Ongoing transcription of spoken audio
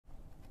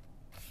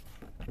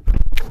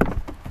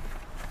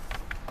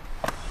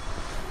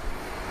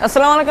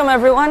Assalamu alaikum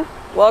everyone,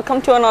 welcome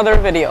to another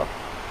video.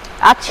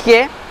 আজকে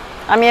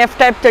আমি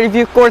F-Type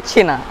review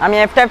করছি না, আমি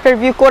F-Type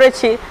রিভিউ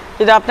করেছি।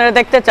 যদি আপনারা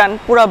দেখতে চান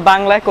পুরো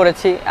বাংলায়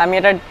করেছি, আমি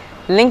এটার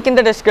লিংক ইন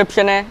দ্য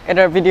ডেসক্রিপশনে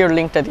এটার ভিডিওর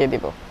লিংকটা দিয়ে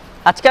দিব।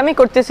 আজকে আমি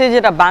করতেছি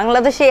যেটা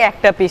বাংলাদেশে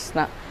একটা পিস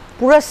না,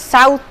 পুরো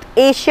সাউথ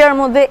এশিয়ার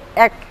মধ্যে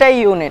একটা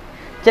ইউনিট,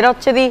 যেটা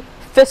হচ্ছে দি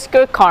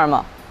ফিস্কার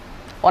কার্মা।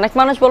 অনেক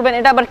মানুষ বলবেন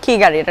এটা আবার কি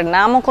গাড়ি, এটার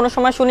নামও কোনো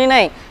সময় শুনি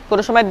নাই,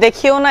 কোনো সময়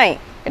দেখিও নাই,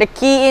 এটা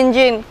কি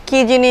ইঞ্জিন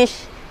কি জিনিস,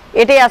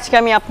 এটাই আজকে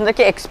আমি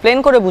আপনাদেরকে এক্সপ্লেন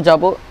করে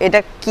বুঝাবো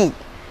এটা কি।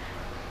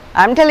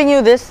 I am telling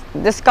you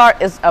this car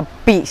is a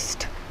beast.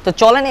 তো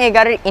চলেন এই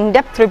গাড়ির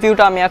ইনডেপথ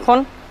রিভিউটা আমি এখন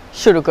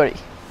শুরু করি।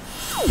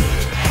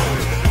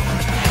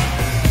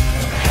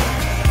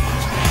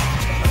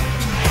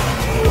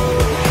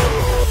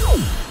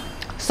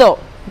 সো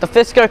দ্য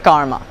ফিস্কার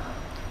কার্মা,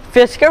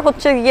 ফিস্কার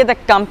হচ্ছে গিয়ে দ্য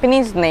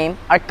কোম্পানিজ নেম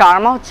আর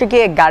কার্মা হচ্ছে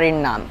গিয়ে গাড়ির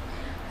নাম।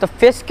 তো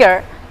ফিস্কার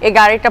এই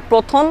গাড়িটা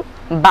প্রথম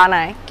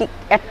বানায় কি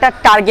একটা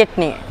টার্গেট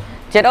নিয়ে,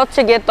 যেটা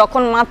হচ্ছে গিয়ে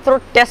তখন মাত্র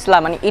টেসলা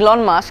মানে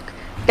Elon Musk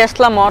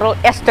Tesla model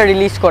এসটা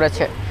release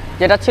করেছে,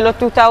 যেটা ছিল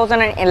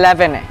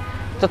 2011-এ।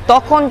 তো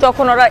তখন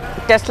যখন ওরা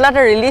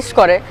টেসলাটা রিলিজ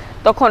করে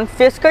তখন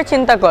ফিস্কার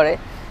চিন্তা করে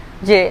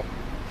যে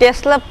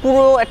টেসলা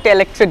পুরো একটা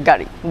ইলেকট্রিক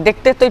গাড়ি,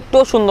 দেখতে তো একটু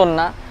সুন্দর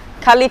না,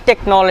 খালি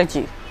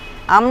টেকনোলজি,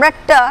 আমরা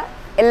একটা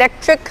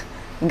ইলেকট্রিক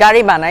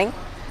গাড়ি বানাই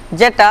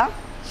যেটা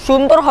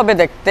সুন্দর হবে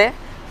দেখতে,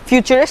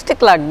 ফিউচারিস্টিক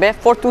লাগবে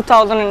ফর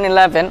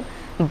 2011,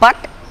 বাট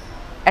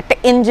একটা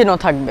ইঞ্জিনও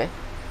থাকবে।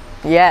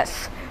 ইয়েস,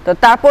 তো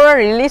তারপর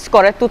রিলিজ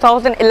করে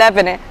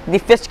 2011-এ দি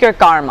ফিস্কার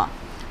কার্মা,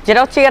 যেটা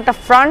হচ্ছে একটা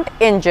front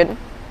engine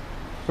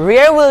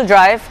rear wheel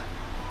drive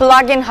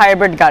plug in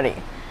hybrid গাড়ি।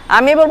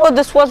 আমি বলবো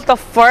this was the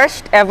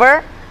first ever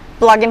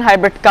plug in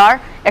hybrid car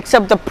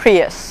except the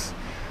Prius.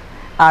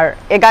 আর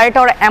এই গাড়িটা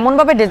ওরা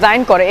এমনভাবে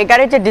ডিজাইন করে, এই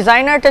গাড়ির যে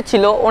ডিজাইনারটা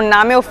ছিল ওর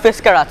নামেও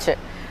ফিস্কার আছে,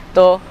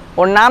 তো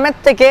ওর নামের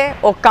থেকে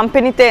ও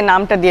কোম্পানিতে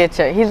নামটা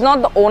দিয়েছে। He is not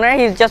the owner,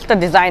 he is just the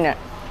designer.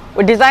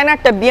 ওই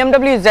ডিজাইনারটা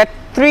BMW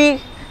Z3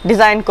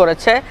 ডিজাইন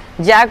করেছে,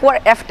 জাগুয়ার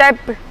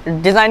F-Type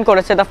ডিজাইন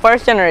করেছে দ্য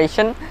ফার্স্ট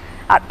জেনারেশন,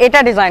 আর এটা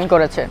ডিজাইন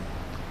করেছে।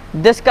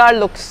 This car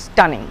looks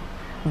stunning.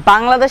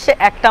 বাংলাদেশে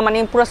একটা মানে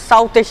পুরো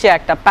সাউথ এশিয়া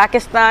একটা,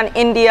 Pakistan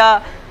India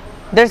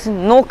there is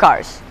no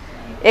curse.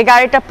 এই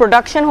গাড়িটা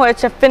প্রোডাকশন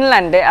হয়েছে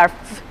ফিনল্যান্ডে, আর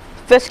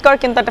ফিস্কার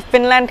কিন্তু একটা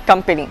ফিনল্যান্ড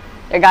কোম্পানি।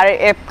 এই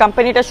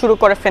কোম্পানিটা শুরু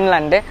করে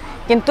ফিনল্যান্ডে,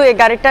 কিন্তু এই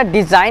গাড়িটা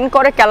ডিজাইন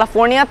করে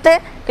ক্যালিফোর্নিয়াতে,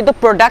 কিন্তু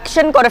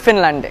প্রোডাকশন করে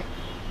ফিনল্যান্ডে।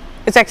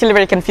 ইটস অ্যাকচুয়ালি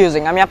ভেরি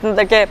কনফিউজিং, আমি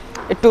আপনাদেরকে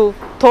একটু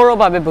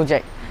থোরোভাবে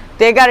বুঝাই।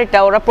 তো এই গাড়িটা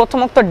ওরা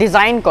প্রথমত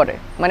ডিজাইন করে,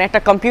 মানে একটা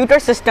কম্পিউটার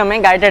সিস্টেমে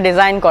গাড়িটা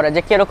ডিজাইন করে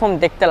যে কীরকম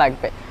দেখতে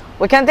লাগবে,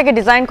 ওইখান থেকে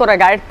ডিজাইন করে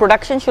গাড়ির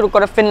প্রোডাকশন শুরু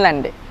করে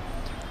ফিনল্যান্ডে।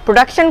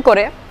 প্রোডাকশন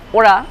করে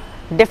ওরা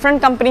ডিফারেন্ট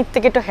কোম্পানির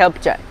থেকে একটু হেল্প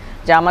চায়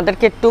যে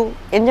আমাদেরকে একটু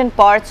ইঞ্জিন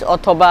পার্টস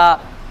অথবা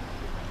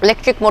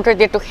ইলেকট্রিক মোটর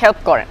দিয়ে একটু হেল্প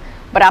করেন,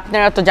 বাট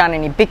আপনারা তো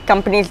জানেনই big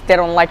companies they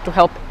don't like to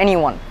help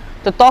anyone.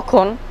 তো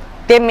তখন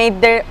they made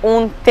their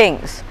own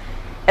things,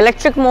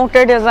 electric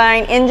motor design,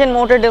 engine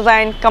motor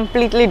design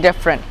completely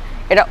different.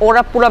 এটা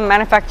ওরা পুরো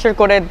ম্যানুফ্যাকচার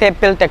করে দে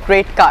built a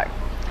great car.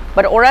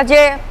 But ওরা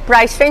যে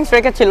প্রাইস রেঞ্জ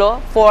রেখেছিল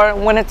ফর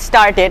ওয়েন ইট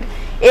স্টার্টেড,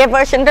 এই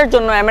ভার্সনটার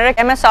জন্য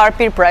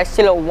MSRPর প্রাইস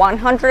ছিল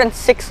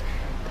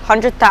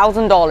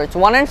 $106,000।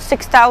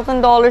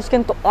 $106,000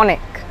 কিন্তু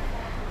অনেক,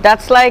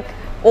 that's like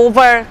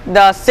over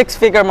the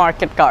 6-figure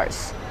market curse.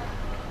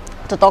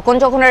 তো তখন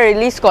যখন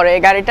রিলিজ করে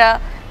এই গাড়িটা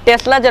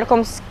টেসলা যেরকম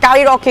স্কাই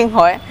রকিং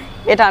হয়,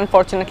 এটা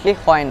আনফর্চুনেটলি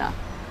হয় না।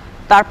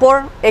 তারপর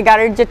এই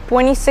গাড়ির যে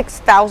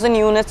 26,000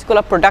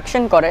 ইউনিটসগুলো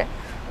প্রোডাকশন করে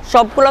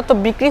সবগুলো তো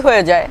বিক্রি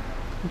হয়ে যায়,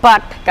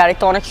 বাট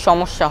গাড়িতে অনেক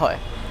সমস্যা হয়,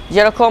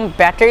 যেরকম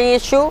ব্যাটারি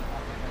ইস্যু,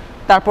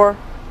 তারপর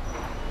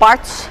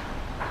parts,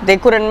 they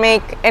couldn't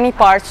make any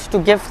parts to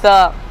give the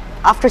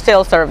after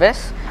sale service.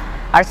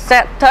 R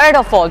third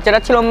of all যেটা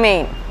ছিল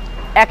মেইন,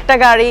 একটা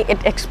গাড়ি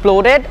ইট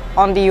exploded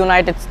on the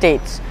United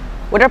states.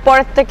 ওটার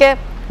পরের থেকে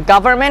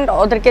গভর্নমেন্ট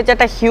ওদেরকে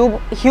যেটা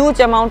হিউজ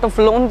অ্যামাউন্ট অফ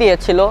লোন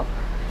দিয়েছিল,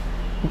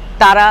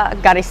 তারা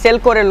গাড়ি সেল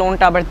করে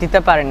লোনটা আবার দিতে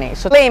পারেনি,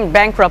 so claim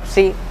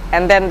bankruptcy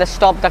and then they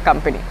stop the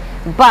company.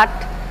 But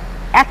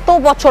এত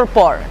বছর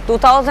পর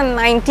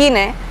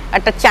 2019-এ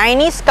একটা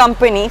চাইনিজ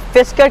কোম্পানি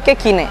ফিস্কারকে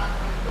কিনে,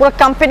 পুরো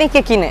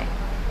কোম্পানিকে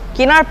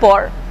কেনার পর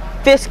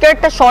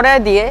ফিস্কারটা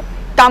সরায় দিয়ে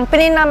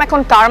কোম্পানির নাম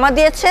এখন কার্মা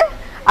দিয়েছে,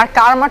 আর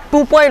কার্মা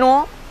 2.0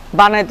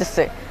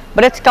 বানাইতেছে,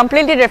 বাট ইটস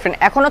কমপ্লিটলি ডিফারেন্ট।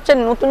 এখন হচ্ছে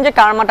নতুন যে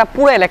কার্মাটা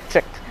পুরো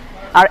ইলেকট্রিক,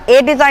 আর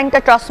এই ডিজাইনটা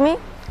ট্রাস্ট মি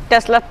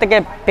টেসলার থেকে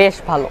বেশ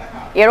ভালো,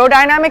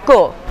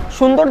 এরোডাইনামিকও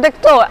সুন্দর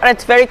দেখতো, আর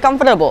ইটস ভেরি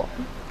কমফোর্টেবল।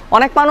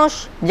 অনেক মানুষ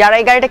যারা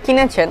এই গাড়িটা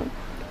কিনেছেন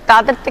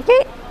তাদের থেকে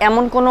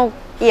এমন কোনো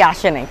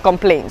আসে নাই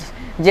কমপ্লেইন্স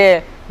যে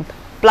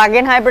প্লাগ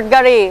ইন হাইব্রিড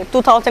গাড়ি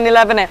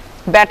 2011-এ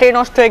ব্যাটারি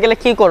নষ্ট হয়ে গেলে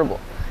কী করবো।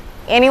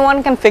 এনিওয়ান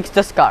ক্যান ফিক্স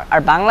দিস কার। আর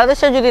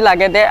বাংলাদেশে যদি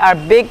লাগে দে আর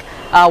বিগ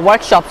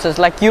ওয়ার্কশপস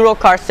লাইক ইউরো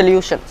কার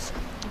সলিউশনস,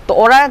 তো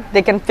ওরা they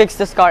can fix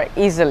this car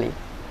easily.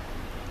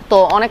 তো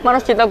অনেক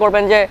মানুষ চিন্তা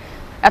করবেন যে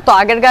এত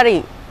আগের গাড়ি,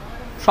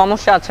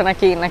 সমস্যা আছে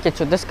নাকি না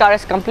কিছু। This car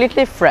is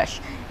completely fresh.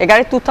 এই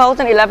গাড়ি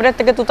 2011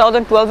 থেকে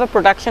 2012-এ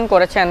প্রোডাকশন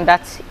করেছে, and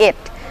that's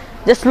it.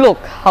 Just look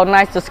how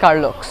nice this car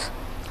looks.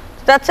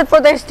 that's it for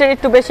the history.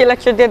 একটু বেশি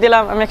লেকচার দিয়ে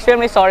দিলাম, I'm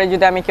extremely sorry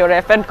যদি আমি কেউ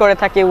অফেন্ড করে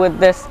থাকি with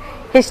this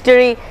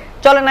history.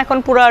 চলেন এখন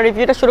পুরো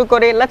রিভিউটা শুরু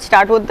করি. Let's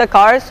start with the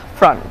car's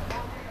front.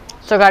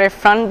 So গাড়ির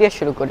ফ্রন্ট দিয়ে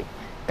শুরু করি.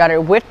 গাড়ির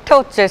ওয়েটটা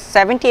হচ্ছে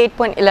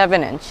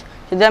 78.11 ইঞ্চ.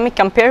 যদি আমি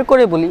কম্পেয়ার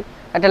করে বলি,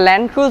 একটা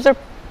ল্যান্ড ক্রুজার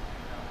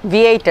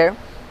V8 এর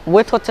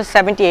উইথ হচ্ছে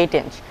 78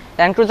 ইঞ্চ.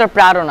 ল্যান্ড ক্রুজার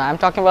প্রাডো না, I'm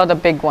talking about the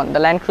big one,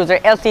 the land cruiser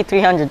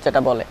LC300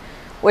 যেটা বলে.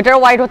 ওইটার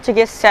ওয়াইড হচ্ছে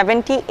গিয়ে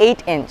 78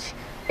 ইঞ্চ.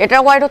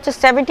 এটার ওয়াইড হচ্ছে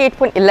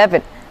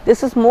 78.11. This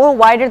is more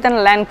wider than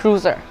a Land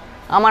Cruiser.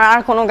 আমার আর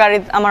কোনো গাড়ি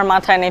আমার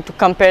মাথায় নেই to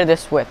compare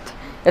this with.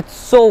 It's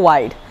so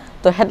wide.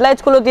 তো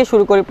হেডলাইটসগুলো দিয়ে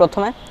শুরু করি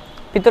প্রথমে.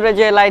 ভিতরে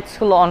যে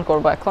লাইটসগুলো অন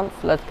করবো এখন.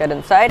 Let's get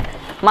inside.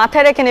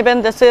 মাথায় রেখে নেবেন,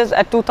 this is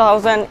a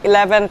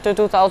 2011 to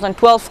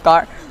 2012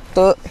 car.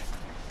 তো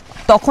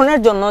তখনের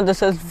জন্য this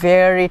is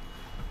very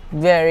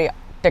very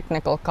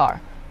technical car.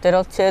 যেটা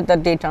হচ্ছে the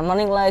daytime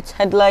running lights,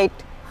 headlight,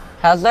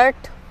 hazard,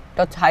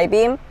 that's high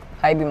beam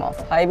off,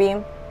 high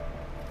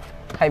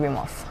beam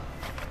off.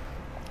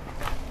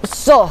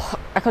 So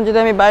এখন যদি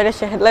আমি বাইরে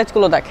এসে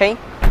হেডলাইটসগুলো দেখাই,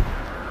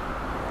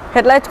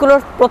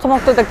 হেডলাইটসগুলোর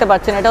প্রথমত দেখতে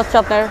পাচ্ছেন এটা হচ্ছে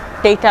আপনার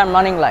ডে টাইম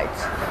রানিং লাইটস,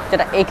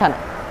 যেটা এইখানে।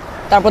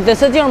 তারপর this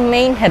is your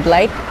main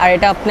headlight, আর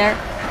এটা আপনার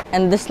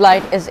and this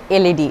light is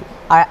LED.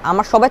 আর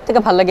আমার সবার থেকে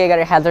ভালো লাগে এই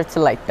গাড়ির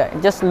হ্যাজার্ডসের লাইটটা, it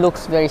just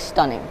looks very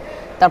stunning.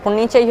 তারপর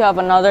নিচে you have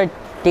another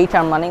day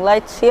time running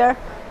lights here.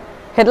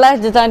 Headlight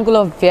ডিজাইনগুলো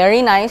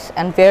very nice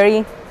and very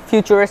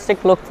futuristic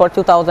look for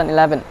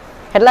 2011।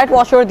 Headlight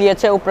washer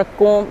দিয়েছে, উপরে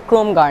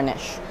ক্রোম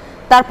গার্নিশ।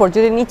 তারপর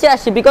যদি নিচে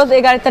আসি, বিকজ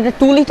এই গাড়িতে একটা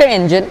 2 লিটার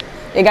ইঞ্জিন,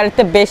 এই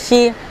গাড়িতে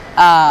বেশি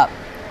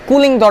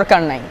কুলিং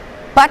দরকার নাই,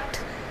 বাট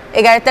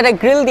এই গাড়িতে একটা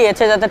গ্রিল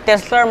দিয়েছে যাতে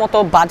টেসলার মতো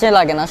বাজে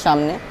লাগে না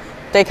সামনে।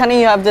 তো এখানে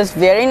you have this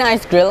very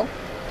nice grill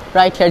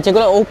right here,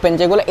 যেগুলো ওপেন,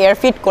 যেগুলো এয়ার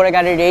ফিট করে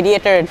গাড়ির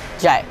রেডিয়েটারে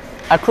যায়।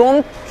 আর ক্রোম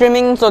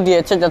ট্রিমিংসও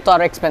দিয়েছে যাতে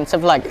আরও এক্সপেন্সিভ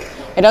লাগে।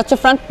 এটা হচ্ছে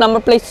front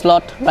number plate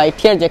slot right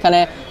here, যেখানে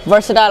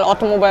ভার্সেটাইল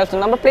অটোমোবাইলস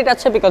নাম্বার প্লেট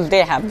আছে, because they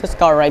have this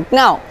car right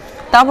now.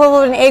 তারপর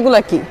বলবেন এইগুলো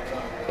কি?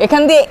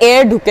 এখান দিয়ে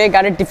এয়ার ঢুকে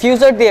গাড়ির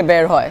ডিফিউজার দিয়ে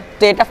বের হয়,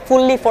 তো এটা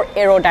ফুললি ফর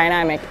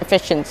এরোডাইনামিক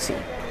এফিসিয়েন্সি।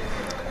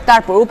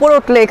 তারপর উপরে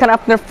উঠলে এখানে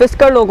আপনার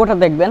ফিস্কার লোগোটা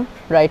দেখবেন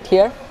right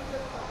here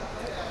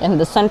in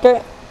the centre,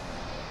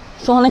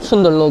 so অনেক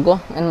সুন্দর লোগো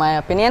ইন মাই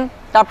অপিনিয়ন।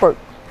 তারপর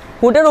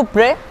হুডের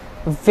উপরে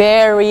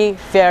ভেরি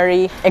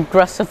ভেরি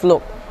অ্যাগ্রেসিভ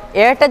লুক,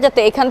 এয়ারটা যাতে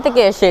এখান থেকে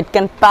এসে it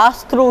can pass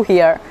through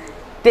here,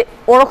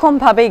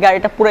 ওরকমভাবেই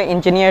গাড়িটা পুরো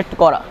ইঞ্জিনিয়ার্ড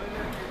করা।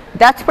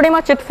 That's pretty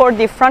much it for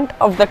the front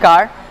of the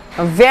car,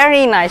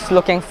 very nice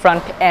looking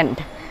front end.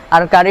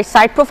 আর গাড়ির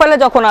সাইড প্রোফাইলে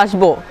যখন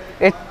আসবো,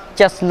 it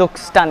just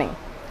looks stunning.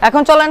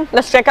 এখন চলেন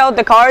let's check out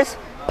the car's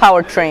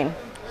powertrain.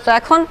 So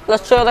এখন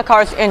let's show the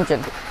car's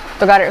engine.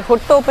 তো গাড়ির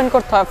হুডটা open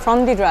করতে হয় from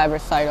the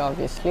driver's side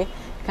obviously.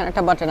 এখানে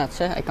একটা বাটন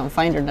আছে, I can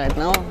find it right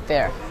now,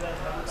 there.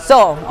 So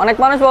অনেক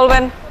মানুষ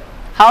বলবেন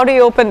how do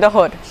you open the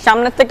hood?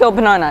 সামনের থেকে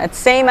ওপেন হয় না, it's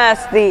same as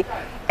the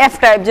F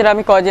type যেটা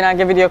আমি কয়েকদিন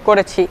আগে ভিডিও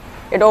করেছি,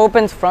 it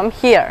opens from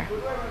here.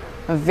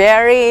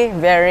 Very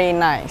very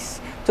nice.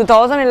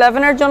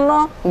 2011 এর জন্য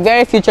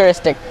ভেরি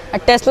ফিউচারিস্টিক। আর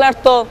টেসলার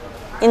তো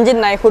ইঞ্জিন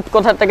নাই, হুড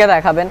কোথা থেকে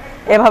দেখাবেন,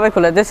 এভাবে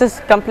খুলে। This is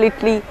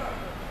completely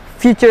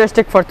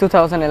futuristic for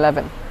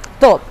 2011।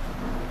 তো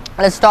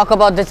let's talk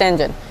about this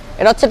engine.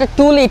 এটা হচ্ছে একটা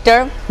 2 litre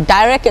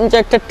direct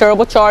injected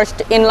turbocharged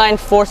inline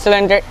 4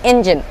 cylinder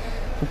engine,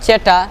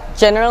 যেটা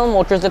জেনারেল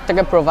মোটরসের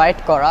থেকে প্রোভাইড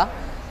করা,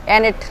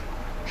 and it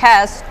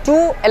has 2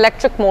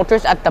 electric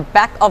motors at the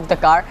back of the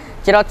car,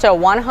 যেটা হচ্ছে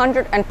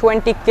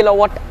 120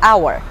 কিলোওয়াট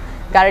আওয়ার।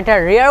 গাড়িটা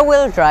রিয়ার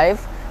হুইল ড্রাইভ,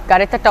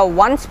 গাড়িতে একটা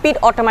 1 স্পিড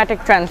অটোমেটিক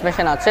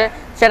ট্রান্সমিশন আছে,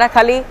 সেটা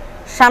খালি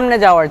সামনে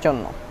যাওয়ার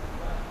জন্য,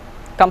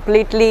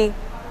 কমপ্লিটলি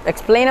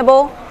এক্সপ্লেনেবল।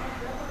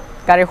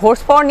 গাড়ির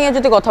হোর্স পাওয়ার নিয়ে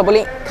যদি কথা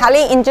বলি,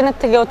 খালি ইঞ্জিনের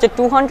থেকে হচ্ছে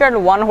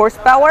 201 হোর্স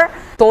পাওয়ার,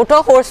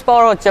 টোটাল হোর্স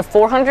পাওয়ার হচ্ছে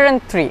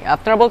 403।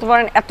 আপনারা বলতে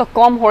পারেন এত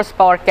কম হোর্স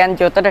পাওয়ার কেন,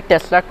 যেহেতু এটা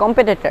টেসলার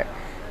কম্পিটিটর।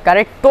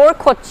 গাড়ির টোর্ক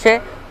হচ্ছে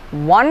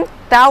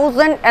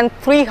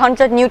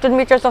 1300 Newton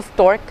metres of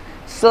Turk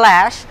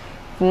slash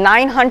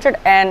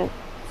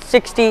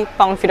 960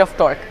 pound fit of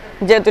Turk,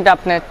 যেহেতু এটা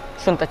আপনি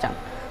শুনতে চান।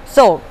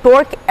 সো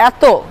টোর্ক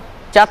এত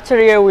যাচ্ছে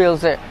রিয়ার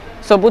হুইলসে,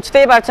 সো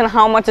বুঝতেই পারছেন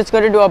how much it's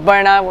going to do a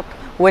burn out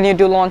when you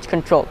do launch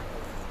control.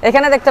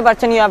 এখানে দেখতে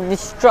পাচ্ছেন ইউ হ্যাভ দি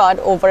স্ট্রাড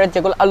ওভারে,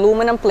 যেগুলো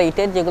অ্যালুমিনিয়াম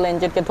প্লেটেড, যেগুলো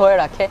ইঞ্জিনকে ধরে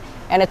রাখে,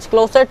 and it's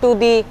closer to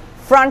the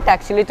front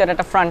actually, তো এটা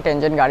একটা ফ্রন্ট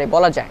ইঞ্জিন গাড়ি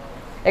বলা যায়।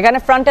 এখানে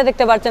ফ্রন্টে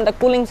দেখতে পাচ্ছেন the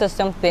cooling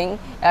system thing,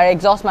 R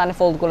exhaust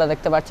ম্যানিফোল্ডগুলো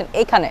দেখতে পাচ্ছেন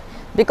এইখানে,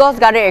 বিকজ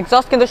গাড়ির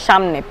এক্সস্ট কিন্তু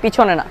সামনে,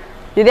 পিছনে না।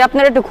 যদি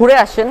আপনারা একটু ঘুরে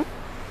আসেন,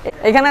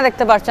 এখানে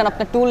দেখতে পাচ্ছেন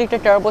আপনার 2 লিটার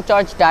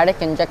টার্বোচার্জ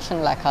ডাইরেক্ট ইনজেকশন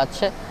লেখা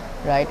আছে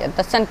right at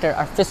the centre,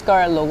 R ফিস্কার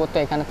logo তো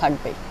এখানে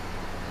থাকবেই।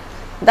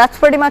 দ্যাটস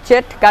প্রিটি মাচ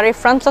ইট। গাড়ির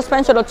ফ্রন্ট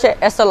সাসপেনশন হচ্ছে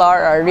এসএলআর,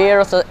 আর রিয়ার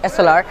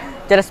এসএলআর,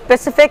 যেটা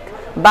স্পেসিফিক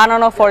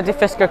বানানো ফর দি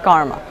ফিস্কার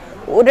কার্মা।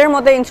 ওদের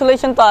মধ্যে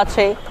ইনসুলেশন তো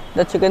আছেই,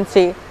 that you can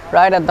see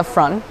right at the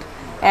front.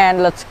 And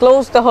let's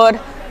close the hood,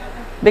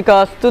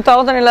 because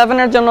 2011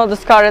 এর জন্য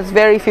this car is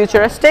very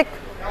futuristic.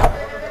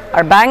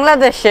 আর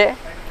বাংলাদেশে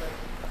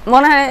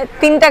মনে হয়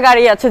 3টা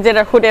গাড়ি আছে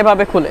যেটা হুড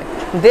এভাবে খুলে,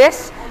 this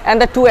and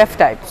the 2F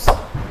types,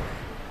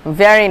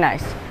 very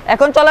nice.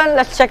 এখন চলেন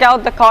let's check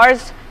out the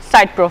cars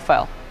side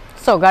profile.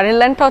 So গাড়ির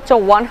লেন্থটা হচ্ছে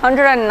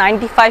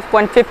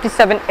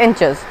 195.57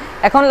 inches.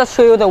 এখন let's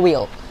show you the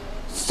wheel.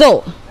 So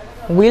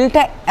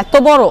হুইলটা এত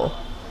বড়,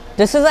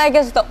 this is I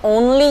guess the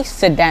only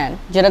sedan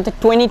যেটাতে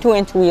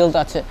 22-inch wheels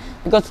আছে,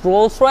 because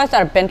Rolls Royce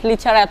R Bentley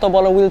ছাড়া এত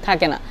বড় হুইল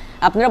থাকে না।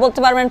 আপনারা বলতে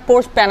পারবেন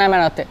Porsche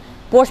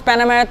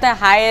Panameraতে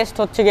হাইয়েস্ট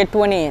হচ্ছে গিয়ে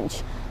 20-inch,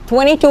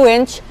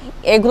 22-inch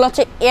এগুলো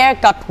হচ্ছে air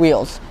cut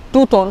wheels,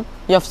 two tone,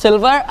 you have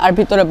silver আর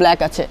ভিতরে ব্ল্যাক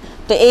আছে।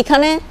 তো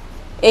এখানে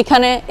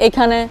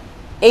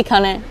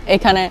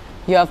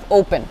ইউ হ্যাভ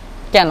ওপেন,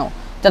 কেন?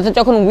 যাতে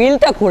যখন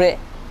হুইলটা ঘুরে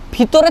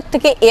ভিতরের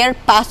থেকে এয়ার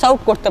পাস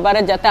আউট করতে পারে,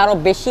 যাতে আরো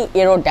বেশি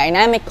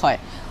এরোডাইনামিক হয়।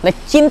 লাইক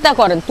চিন্তা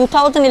করেন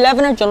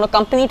 2011-এর জন্য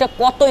কোম্পানিটা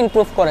কত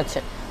ইমপ্রুভ করেছে।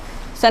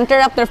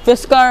 সেন্টারে আপনার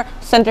ফিস্কার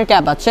সেন্টার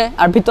ক্যাপ আছে,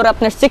 আর ভিতরে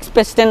আপনার 6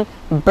 piston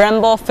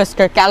ব্র্যাম্বো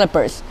ফিস্কার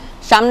ক্যালিপার্স।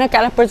 সামনের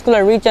ক্যালিপার্সগুলো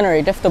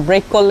রিজেনারেটিভ, তো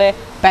ব্রেক করলে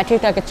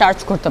ব্যাটারিটাকে চার্জ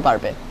করতে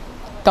পারবে।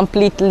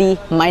 Completely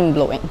mind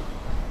blowing.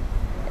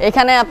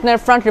 এখানে আপনার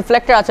ফ্রন্ট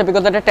রিফ্লেক্টর আছে,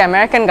 বিকজ এটা একটা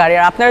আমেরিকান গাড়ি।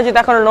 আর আপনারা যদি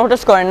এখনো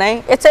নোটিস করেন নাই,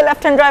 it's a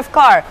left hand drive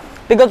car,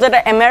 because এটা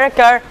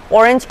আমেরিকার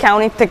অরেঞ্জ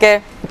কাউন্টি থেকে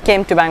came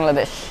to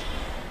Bangladesh.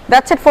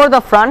 That's it for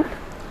the front.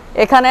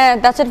 এখানে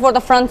that's it for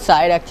the front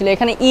side. Actually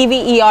এখানে ইভি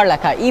ইআর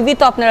লেখা। ইভি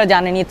তো আপনারা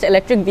জানেন, it's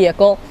electric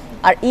vehicle,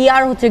 R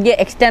ER হচ্ছে গিয়ে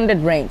extended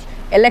range,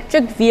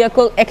 electric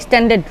vehicle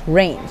extended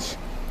range.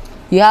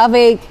 You have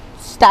a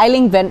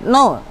styling vent,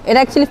 no এটা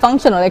actually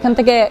functional, এখান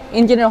থেকে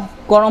ইঞ্জিনের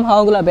গরম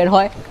হাওয়াগুলো বের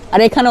হয়। আর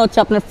এখানে হচ্ছে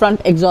আপনার front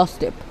exhaust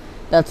tip,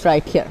 that's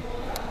right here.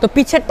 তো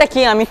পিছেরটা কি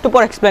আমি একটু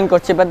পর এক্সপ্লেন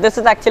করছি, but this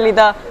is actually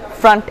the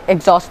front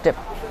exhaust টিপ।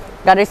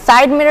 গাড়ির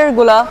সাইড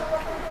মিররগুলো,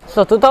 সো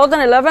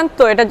 2011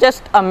 তো এটা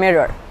just a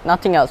mirror,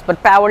 nothing else but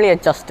পাওয়ারলি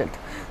adjusted.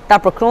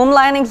 তারপর ক্রোম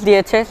লাইনিংস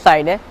দিয়েছে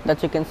সাইডে, that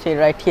you can see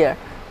right here,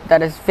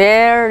 that is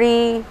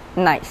very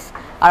nice.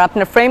 আর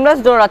আপনার ফ্রেমলেস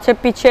ডোর আছে,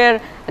 পিছের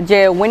যে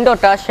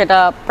উইন্ডোটা সেটা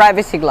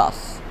প্রাইভেসি গ্লাস।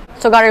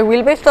 সো গাড়ির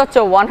হুইল বেসটা হচ্ছে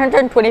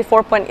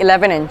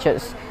 124.11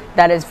 inches,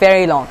 that is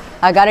very long.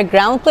 আর গাড়ির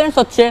গ্রাউন্ড ক্লিয়ারেন্স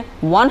হচ্ছে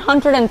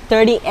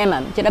 130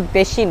 mm, যেটা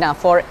বেশি না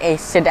for a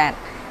sedan.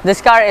 This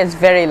car is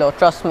very low,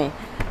 trust me.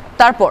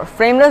 তারপর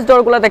ফ্রেমলেস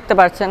ডোরগুলো দেখতে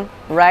পাচ্ছেন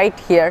right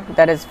here,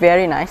 that is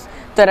very nice.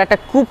 তো এটা একটা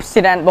কুপ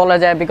সেডান বলা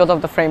যায় বিকজ অফ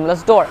দ্য ফ্রেমলেস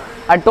ডোর।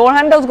 আর ডোর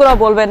হ্যান্ডেলসগুলো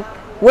বলবেন,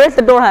 war is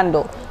the door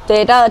handle? তো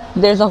এটা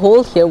there is a whole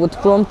here with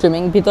Chrome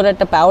trimming, ভিতরে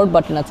একটা পাওয়ার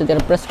বাটন আছে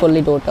যেটা প্রেস করলে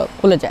ডোরটা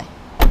খুলে যায়।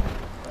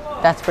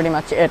 দ্যাটস প্রিটি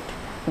মাচ ইট।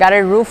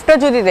 গাড়ির রুফটা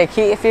যদি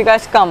দেখি, if you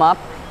guys come up,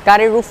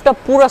 গাড়ির রুফটা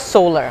পুরো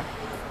সোলার।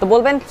 তো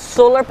বলবেন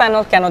সোলার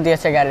প্যানেল কেন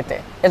দিয়েছে গাড়িতে?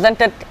 Isn't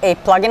it A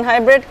plug in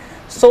hybrid?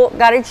 So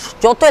গাড়ির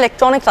যত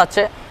ইলেকট্রনিক্স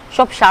আছে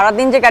সব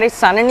সারাদিন যে গাড়ির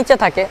সানের নিচে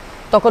থাকে,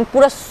 তখন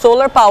পুরো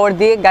সোলার পাওয়ার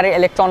দিয়ে গাড়ির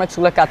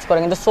ইলেকট্রনিক্সগুলো কাজ করে,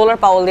 কিন্তু সোলার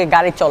পাওয়ার দিয়ে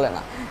গাড়ি চলে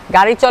না।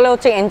 গাড়ি চলে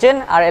হচ্ছে ইঞ্জিন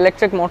আর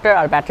ইলেকট্রিক মোটর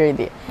আর ব্যাটারি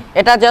দিয়ে।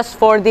 এটা just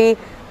for the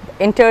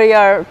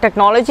interior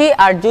technology.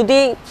 আর যদি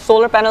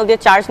সোলার প্যানেল দিয়ে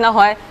চার্জ না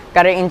হয়,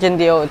 গাড়ির ইঞ্জিন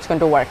দিয়েও ইটস গোইং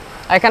টু ওয়ার্ক।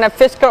 এখানে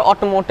ফিস্কার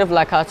অটোমোটিভ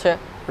লেখা আছে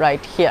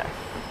right here,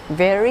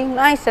 very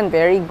nice and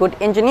very good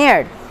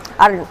engineered.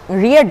 আর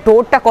রিয়ার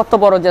ডোরটা কত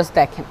বড় জাস্ট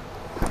দেখেন,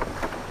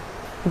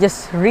 জাস্ট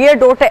রিয়ার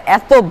ডোরটা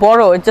এত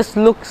বড়, it just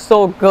look so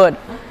good.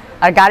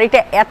 আর গাড়িটা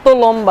এত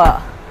লম্বা।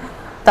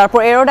 তারপর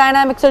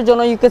এরোডাইনামিক্সের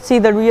জন্য you can see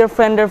the rear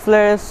Fender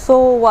flair so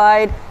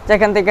wide,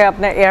 যেখান থেকে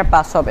আপনার এয়ার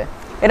পাস হবে।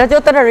 এটা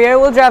যেহেতু একটা রিয়ার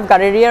হুইল ড্রাইভ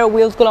গাড়ি, রিয়ার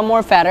হুইলসগুলো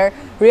মোর ফ্যাটার।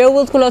 রিয়ার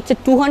হুইলসগুলো হচ্ছে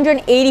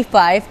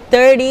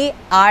 285/30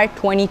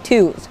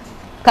 R22s,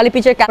 খালি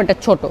পিছের ক্যামেরাটা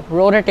ছোট,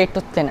 রোডের একটু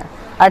থিনার।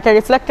 আর একটা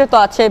রিফ্লেক্টর তো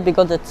আছে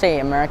বিকজ ইটস এ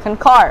আমেরিকান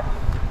কার।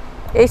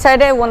 এই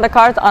সাইডে when the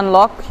car is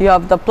unlocked, you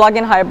have the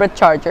plug-in hybrid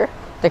charger.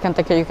 এখান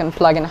থেকে you can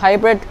plug in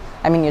hybrid,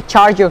 I mean you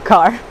charge your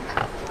car.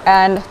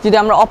 And যদি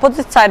আমরা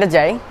opposite side এ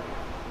যাই,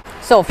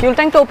 so fuel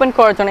tank টা open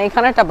করার জন্য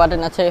এখানে একটা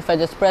বাটন আছে, if I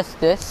just press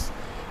this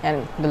and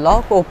the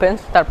lock opens,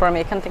 তারপর আমি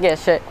এখান থেকে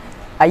এসে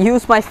I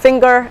use my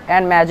finger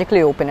and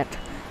magically open it.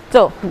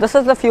 So this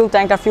is the fuel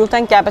tank. Our fuel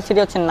tank capacity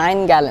হচ্ছে 9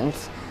 gallons.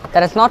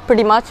 That is not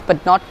pretty much but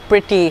not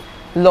pretty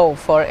low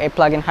for a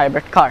plug-in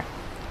hybrid car.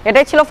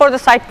 এটাই ছিল for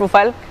the side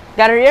profile.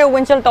 গাড়ির রিয়ার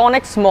উইন্ডশিল্ডটা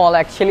অনেক small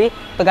actually,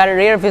 তো গাড়ির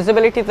রিয়ার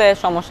ভিজিবিলিটিতে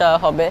সমস্যা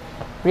হবে।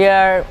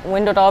 রিয়ার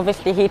উইন্ডোটা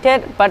obviously heated,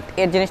 but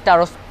এর জিনিসটা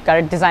আরও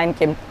গাড়ির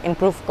ডিজাইনকে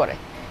ইমপ্রুভ করে।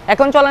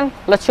 এখন চলেন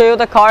let's show you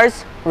the cars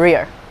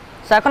rear.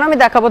 So এখন আমি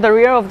দেখাবো the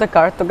rear of the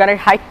car. তো গাড়ির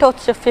হাইটটা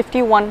হচ্ছে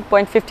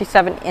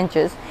 51.57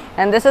 inches,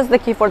 and this is the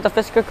কি ফর দ্য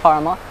ফিস্কার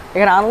কারমা।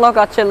 এখানে আনলক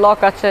আছে, লক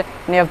আছে,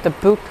 and you have the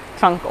boot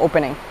trunk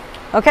opening.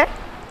 Okay,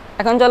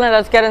 এখন চলেন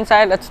let's get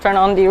inside, let's turn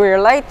on the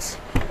rear lights.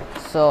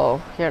 So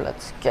here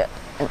let's get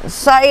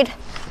inside.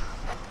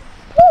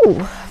 Ooh,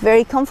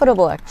 very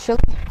comfortable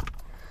actually.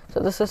 So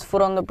this is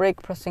foot on the brake,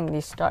 pressing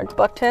the start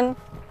button,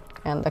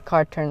 and the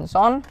car turns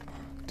on.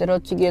 There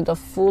is the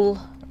full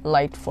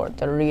light for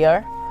the rear,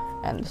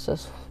 and this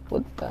is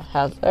with the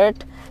hazard.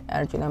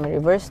 And when I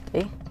reverse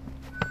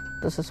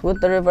this is with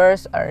the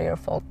reverse, our rear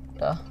fault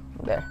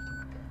there.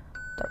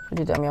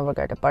 যদি আমি আবার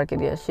গাড়িটা পার্কে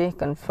দিয়ে আসি,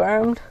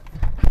 confirmed.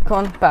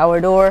 Con power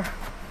door,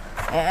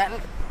 and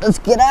let's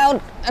get out.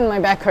 And my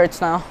back hurts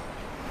now.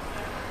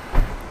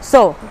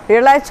 So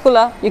rear lights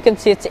gulo, you can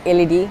see it's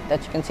LED that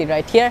you can see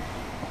right here.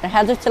 And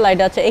hazard light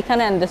ache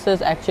ekhane, and this is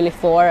actually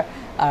for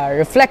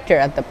reflector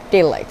at the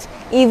tail lights.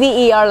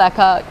 EVER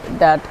লেখা,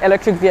 that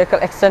electric vehicle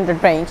extended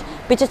range.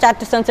 পিছে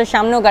 4টে sensor,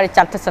 সামনেও গাড়ির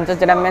 4টে sensor,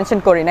 যেটা আমি mention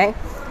করি নাই।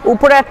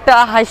 উপরে একটা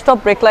হাই স্টপ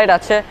ব্রেক লাইট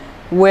আছে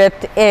with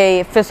a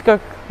Fisker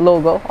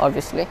logo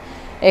obviously.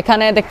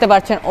 এখানে দেখতে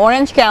পাচ্ছেন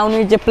অরেঞ্জ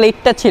কাউনির যে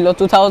প্লেটটা ছিল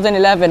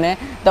 2011-এ,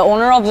 দ্য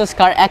ওনার অফ দিস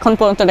কার এখন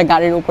পর্যন্ত এটা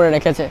গাড়ির উপরে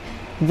রেখেছে।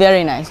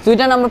 Very nice.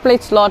 দুইটা নাম্বার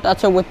প্লেট স্লট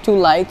আছে উইথ 2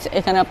 লাইটস।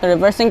 এখানে আপনার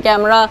রিভার্সিং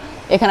ক্যামেরা,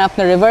 এখানে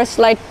আপনার রিভার্স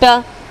লাইটটা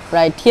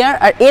রাইট হিয়ার।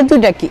 আর এই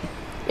দুইটা কি,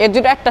 এই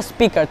দুইটা একটা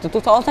স্পিকার। তো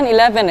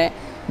 2011-এ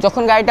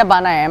যখন গাড়িটা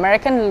বানায়,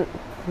 আমেরিকান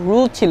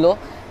রুল ছিল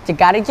যে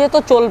গাড়ি যেহেতু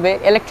চলবে,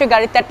 ইলেকট্রিক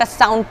গাড়িতে একটা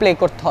সাউন্ড প্লে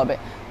করতে হবে।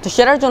 তো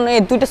সেটার জন্য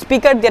এই দুইটা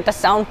স্পিকার দিয়ে একটা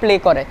সাউন্ড প্লে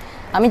করে।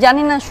 আমি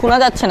জানি না শোনা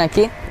যাচ্ছে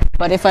নাকি,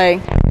 but if I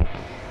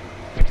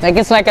like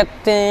it's like a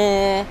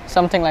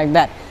something like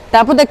that.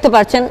 তারপর দেখতে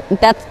পাচ্ছেন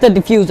that's the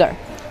diffuser.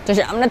 তো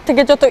সামনের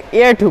থেকে যত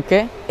এয়ার ঢুকে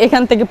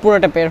এখান থেকে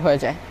পুরোটা বের হয়ে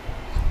যায়।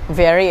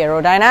 Very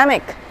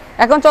aerodynamic.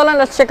 এখন চলেন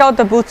let's check out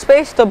the boot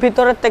space. তো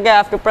ভিতরের থেকে I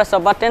have to press a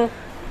button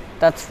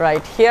that's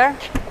right here.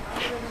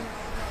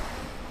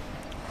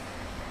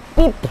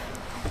 Beep.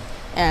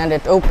 And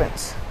it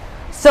opens.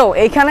 So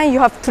এখানে you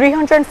have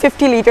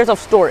 350 liters of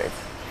storage.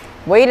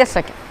 Wait a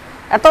second.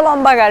 এত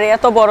লম্বা গাড়ি,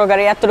 এত বড়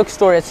গাড়ি, এতটুকু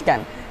স্টোরেজ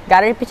কেন?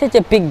 গাড়ির পিছে যে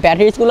বিগ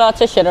ব্যাটারিজগুলো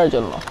আছে সেটার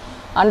জন্য।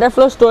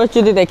 আন্ডারফ্লো স্টোরেজ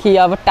যদি দেখি,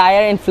 you have a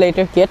tire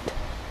inflator kit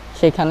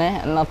সেখানে,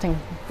 nothing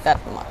that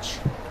much.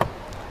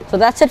 So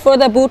that's it for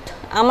the boot.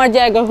 আমার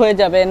জায়গা হয়ে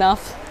যাবে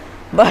enough,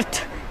 but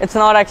it's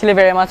not actually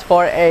very much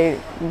for a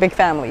big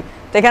family.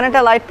 তো এখানে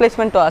একটা লাইট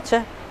প্লেসমেন্টও আছে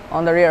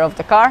on the rear of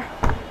the car.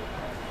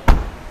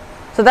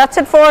 So that's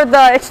it for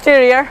the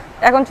exterior.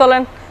 এখন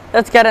চলেন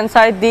let's get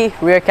inside the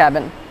rear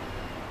cabin.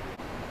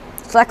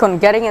 Second,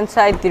 getting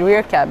inside the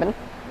rear cabin.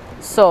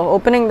 So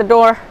opening the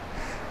door,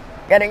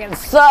 getting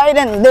inside,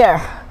 and there.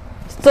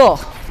 So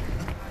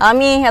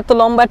আমি এত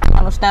লম্বা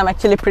মানুষ না, I'm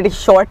actually pretty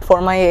short for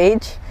my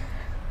age,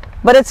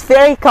 but it's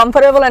very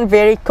comfortable and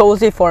very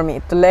cozy for me.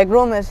 The leg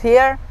room is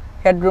here,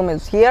 headroom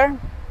is here.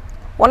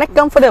 অনেক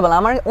comfortable,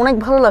 আমার অনেক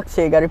ভালো লাগছে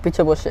এই গাড়ির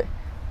পিছে বসে।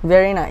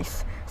 Very nice.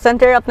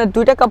 সেন্টারে আপনার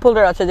দুইটা কাপ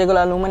হোল্ডার আছে যেগুলো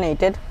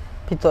illuminated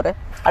ভিতরে,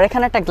 আর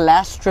এখানে একটা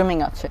গ্লাস ট্রিমিং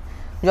আছে।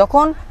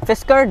 যখন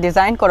ফিস্কার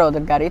ডিজাইন করে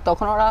ওদের গাড়ি,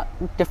 তখন ওরা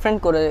ডিফারেন্ট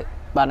করে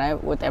বানায়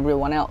উইথ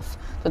এভরিওয়ান এলস।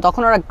 তো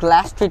তখন ওরা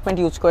গ্লাস ট্রিটমেন্ট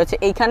ইউজ করেছে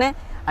এইখানে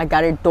আর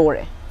গাড়ির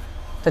ডোরে।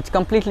 That's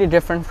completely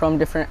different from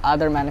different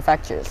other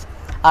manufacturers.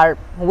 R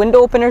window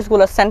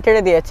ওপেনার্সগুলো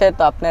সেন্টারে দিয়েছে,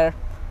 তো আপনার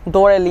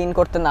ডোরে লিন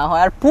করতে না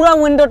হয়, আর পুরো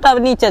উইন্ডোটা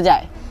নিচে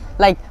যায়।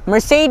 লাইক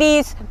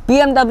মার্সিডিজ,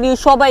 বিএমডব্লিউ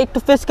সবাই একটু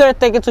ফিস্কারের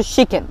থেকে কিছু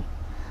শিখেন।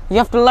 You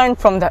have to learn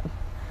from them.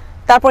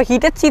 তারপর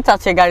হিটেড সিটস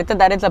আছে গাড়িতে,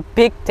 that is a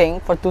big thing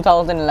for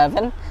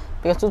 2011,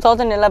 because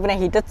 2011-এ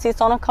heated seats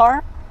on a car,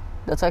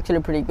 that's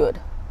actually pretty good.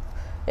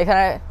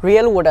 এখানে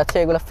রিয়েল উড আছে,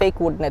 এগুলো ফেক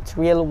উড না, it's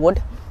real would.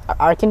 R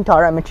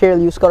আর্কিনটারা material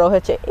use করা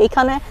হয়েছে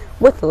এখানে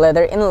উইথ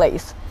লেদার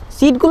ইনলেস।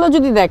 সিটগুলো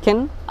যদি দেখেন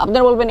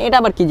আপনারা বলবেন এটা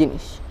আবার কি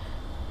জিনিস,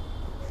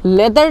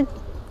 লেদার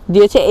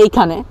দিয়েছে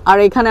এইখানে, আর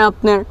এখানে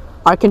আপনার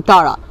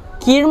আর্কিনটারা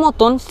কির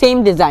মতন সেম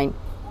ডিজাইন।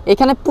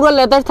 এখানে পুরো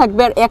লেদার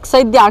থাকবে, আর এক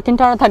সাইড দিয়ে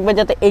আর্কিনটারা থাকবে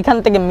যাতে এখান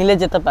থেকে মিলে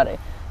যেতে পারে,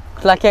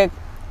 লাইক এ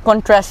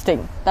কন্ট্রাস্টিং।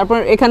 তারপর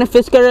এখানে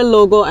ফিস্কারের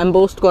লোগো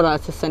এমবোসড করা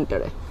আছে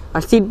সেন্টারে,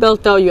 আর seat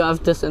বেল্টটাও you have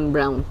this in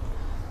brown.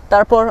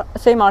 তারপর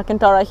সেই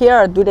আর্কিনটারা হিয়ার,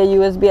 আর দুইটা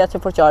ইউএসবি আছে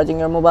for charging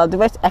your mobile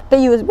device, একটা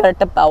ইউএসবি আর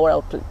একটা পাওয়ার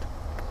আউটলেট।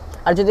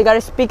 আর যদি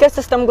গাড়ির স্পিকার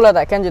সিস্টেমগুলো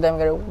দেখেন, যদি আমি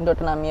গাড়ির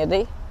উইন্ডোটা নামিয়ে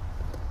দিই,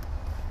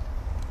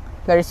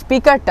 গাড়ির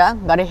স্পিকারটা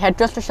গাড়ির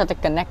হেডরেস্টের সাথে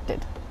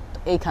কানেক্টেড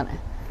এইখানে,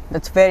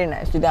 দ্যাটস ভেরি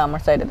নাইস। যদি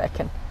আমার সাইডে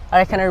দেখেন, আর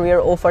এখানে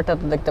রিয়ার ওফারটা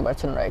তো দেখতে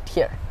পাচ্ছেন রাইট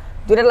হিয়ার।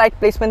 দুইটা লাইট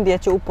প্লেসমেন্ট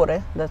দিয়েছে উপরে,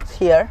 দ্যাটস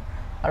হিয়ার।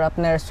 আর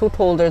আপনার সুট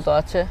হোল্ডারসও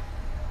আছে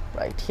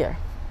রাইট হিয়ার।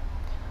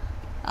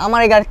 আমার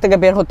এই গাড়ি থেকে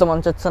বের হতে মন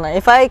চাচ্ছে না।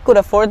 If I could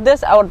afford this,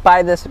 I would by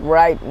this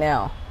right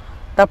now.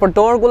 তারপর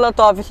ডোরগুলো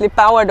তো অবভিয়াসলি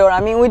পাওয়ার ডোর।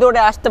 আমি ওই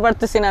ডোরে আসতে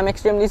পারতেছি না, I am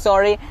extremely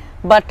sorry,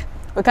 but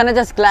ওখানে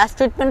জাস্ট গ্লাস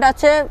ট্রিটমেন্ট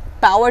আছে,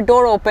 পাওয়ার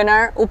ডোর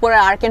ওপেনার, উপরে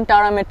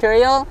আর্কিনটারা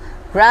ম্যাটেরিয়াল,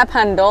 গ্র্যাব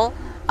হ্যান্ডেল,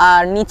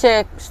 আর নিচে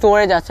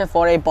স্টোরেজ আছে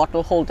ফর এই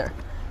বটল হোল্ডার।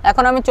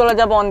 এখন আমি চলে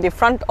যাব on the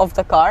front of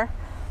the car.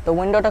 তো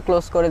উইন্ডোটা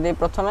ক্লোজ করে দিই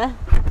প্রথমে,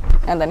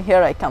 and then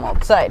here I come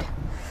outside.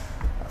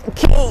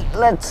 Okay,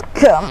 let's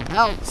come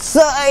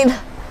outside.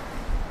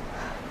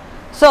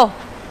 So,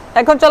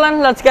 এখন চলেন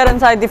let's get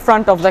inside the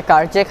front of the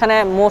car, যেখানে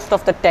most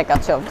of the tech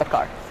আছে of the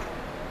car.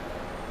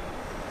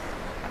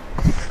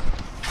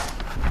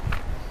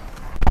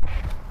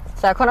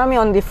 So, এখন আমি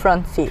on the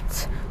front seats.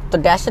 তো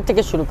ড্যাশের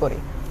থেকে শুরু করি।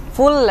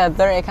 ফুল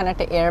লেদার, এখানে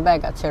একটা এয়ারব্যাগ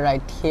আছে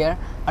রাইট হিয়ার,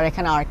 আর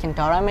এখানে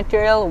আর্কিনটারা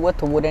ম্যাটেরিয়াল উইথ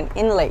উডেন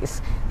ইনলেস।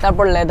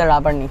 তারপর লেদার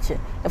আবার নিচে।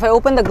 If I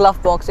open the glove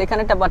box, এখানে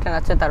একটা বাটন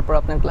আছে, তারপর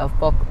আপনার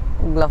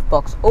glove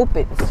box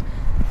opens.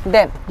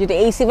 Then যদি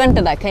AC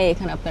ventটা দেখাই,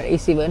 এখানে আপনার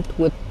AC vent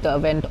with the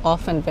vent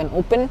off and vent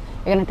open.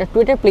 এখানে একটা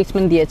টুইটার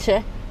প্লেসমেন্ট দিয়েছে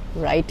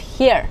রাইট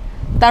হিয়ার।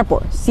 তারপর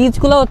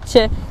সিটসগুলো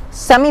হচ্ছে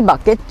সেমি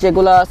বাকেট,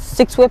 যেগুলো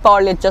 6-way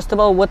power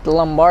adjustable with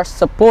lumbar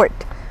support,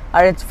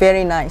 R it's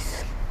very nice.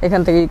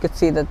 এখান থেকে you could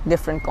see the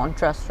different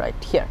contrast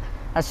right here.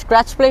 R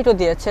scratch প্লেটও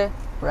দিয়েছে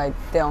right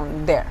down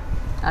there.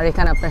 আর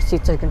এখানে আপনার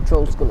সিটসের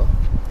কন্ট্রোলসগুলো।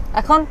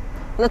 এখন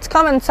let's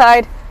come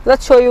inside,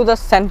 let's show you the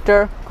center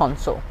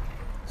console.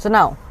 So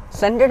now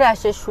centered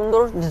আসে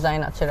সুন্দর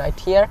design আছে right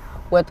here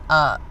with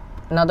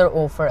another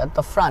offer at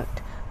the front.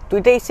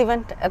 দুইটা AC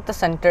vent at the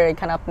center,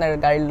 এখানে আপনার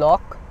গাড়ি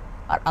লক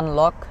আর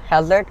আনলক,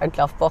 হ্যাজার্ড আর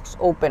গ্লাভ বক্স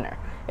ওপেনার।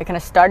 এখানে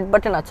start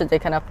button আছে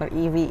যেখানে আপনার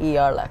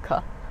EVER লেখা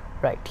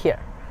right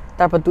here.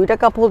 তারপর দুইটা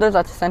কাপ হোল্ডার্স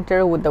আছে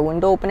সেন্টারে with the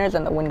window openers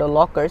and the window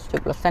lockers,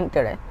 যেগুলো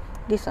সেন্টারে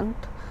decent.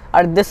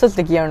 R this is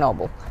the gear knob.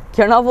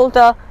 Gear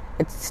knob-টা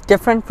it's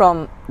different from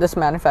this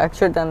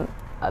manufacturer than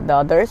the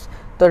others.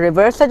 তো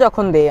রিভার্সে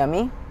যখন দেই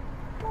আমি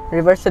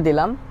রিভার্সে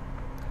দিলাম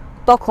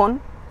তখন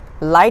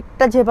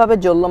লাইটটা যেভাবে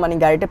জ্বললো মানে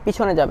গাড়িটা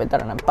পিছনে যাবে,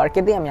 দাঁড়ান আমি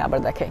পার্কে দিয়ে আমি আবার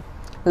দেখাই,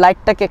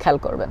 লাইটটাকে খেয়াল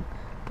করবেন।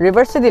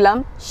 রিভার্সে দিলাম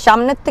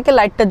সামনের থেকে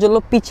লাইটটা জ্বললো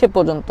পিছে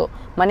পর্যন্ত,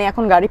 মানে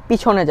এখন গাড়ি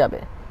পিছনে যাবে।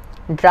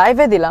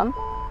 ড্রাইভে দিলাম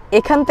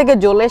এখান থেকে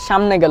জ্বলে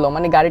সামনে গেল,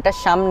 মানে গাড়িটা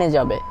সামনে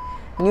যাবে।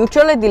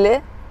 নিউট্রালে দিলে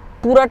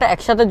পুরাটা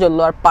একসাথে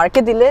জ্বললো, আর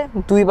পার্কে দিলে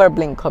দুইবার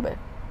ব্লিঙ্ক হবে।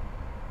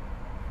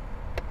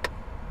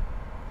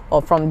 ও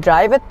ফ্রম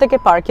ড্রাইভের থেকে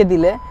পার্কে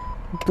দিলে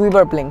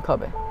দুইবার ব্লিঙ্ক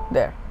হবে।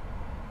 দেয়ার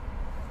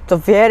তো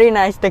ভেরি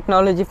নাইস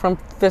টেকনোলজি ফ্রম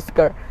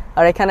ফিস্কার।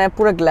 আর এখানে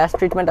পুরো গ্লাস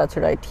ট্রিটমেন্ট আছে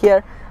রাইট হিয়ার,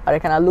 আর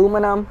এখানে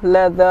অ্যালুমিনিয়াম,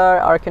 লেদার,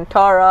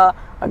 আর্কেন্টারা,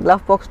 আর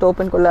গ্লাভ বক্সটা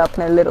ওপেন করলে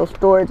আপনার লিটল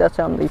স্টোরেজ আছে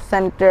on the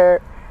centre.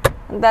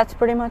 That's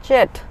pretty much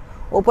ইট।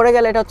 উপরে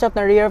গেলে এটা হচ্ছে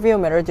আপনার রিয়ার ভিউ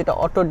মিরর যেটা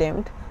অটো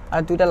ডিমড,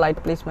 আর দুইটা লাইট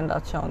প্লেসমেন্ট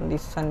আছে on the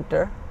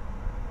centre.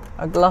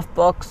 R glove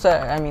box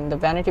I mean the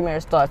vanity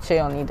mirrors তো আছে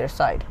অন ইদার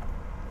সাইড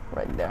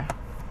রাইট দেয়ার।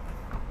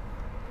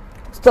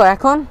 তো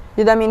এখন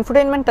যদি আমি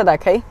ইনফোটেইনমেন্টটা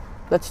দেখাই,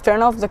 let's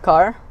turn off the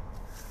car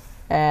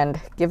and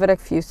give it a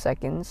few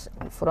seconds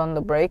and foot on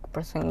the brake,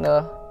 pressing the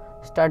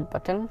start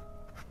button,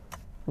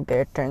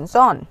 there it turns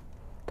on.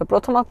 তো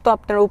প্রথমত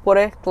আপনার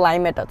উপরে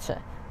ক্লাইমেট আছে,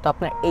 তো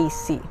আপনার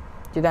এসি।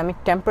 যদি আমি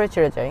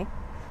টেম্পারেচারে যাই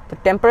তো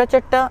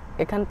টেম্পারেচারটা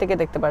এখান থেকে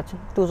দেখতে পাচ্ছেন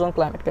 2 জোন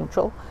ক্লাইমেট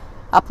কন্ট্রোল।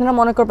 আপনারা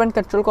মনে করবেন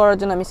কন্ট্রোল করার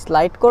জন্য আমি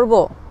স্লাইড করব,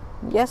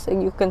 yes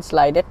you can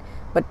slide it,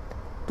 but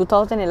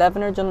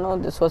 2011 এর জন্য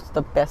this was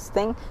the best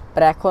thing,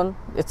 but এখন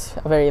ইটস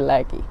ভেরি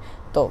ল্যাগি।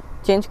 তো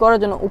চেঞ্জ করার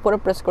জন্য উপরে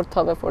প্রেস করতে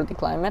হবে ফর দি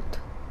ক্লাইমেট।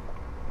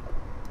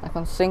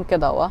 এখন সিঙ্কে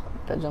দেওয়া,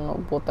 এটার জন্য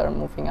both are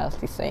moving as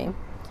the same.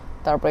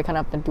 তারপর এখানে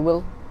আপনি ডুয়েল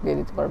দিয়ে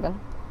দিতে পারবেন,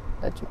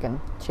 দ্যাট ইউ ক্যান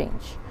চেঞ্জ।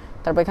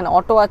 তারপর এখানে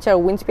অটো আছে, আর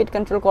উইন্ড স্পিড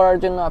কন্ট্রোল করার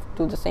জন্য up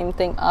to the same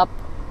thing, up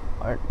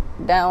R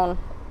down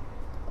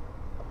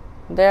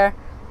দেয়ার।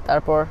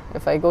 তারপর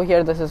if I go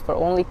here this is for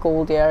only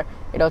cold air,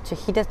 এটা হচ্ছে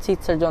হিটেড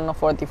সিটসের জন্য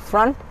ফর দি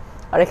ফ্রন্ট।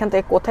 আর এখান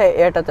থেকে কোথায়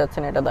এয়ারটা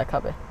চাচ্ছেন এটা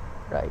দেখাবে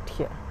রাইট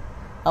হিয়ার।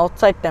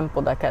 আউটসাইড টেম্পো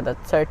দেখায়,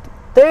 দ্যাটস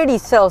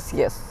 30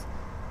 সেলসিয়াস,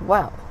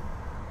 ওয়াও।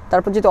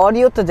 তারপর যদি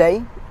অডিওতে যাই,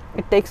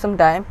 ইট টেক সাম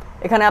টাইম।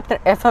 এখানে আপনার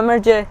এফএম এর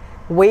যে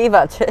ওয়েভ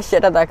আছে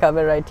সেটা দেখাবে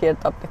রাইট হিয়ার।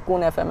 তো আপনি কোন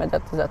এফএম এ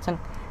যাচ্ছেন,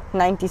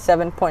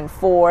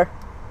 97.4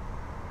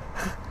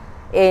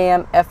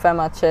 AM FM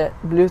আছে,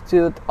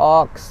 ব্লুটুথ,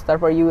 অক্স,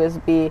 তারপর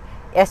USB,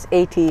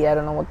 SAT, I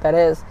don't know what that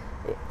is,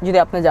 যদি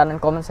আপনি জানেন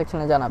কমেন্ট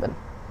সেকশনে জানাবেন।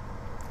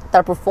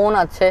 তারপর ফোন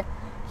আছে,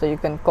 so you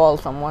can call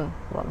someone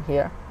from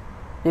here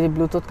যদি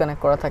ব্লুটুথ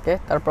কানেক্ট করা থাকে।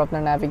 তারপর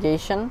আপনার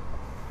ন্যাভিগেশন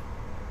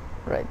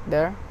রাইট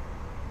দেয়ার।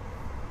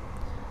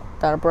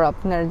 তারপর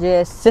আপনার যে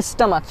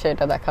সিস্টেম আছে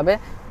এটা দেখাবে,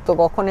 তো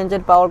কখন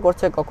ইঞ্জিন পাওয়ার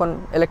করছে, কখন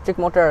ইলেকট্রিক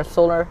মোটর আর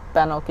সোলার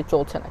প্যানেল কি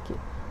চলছে নাকি,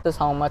 this is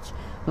how much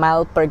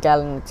mile per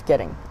gallon it's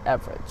getting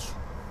average.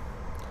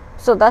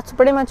 So that's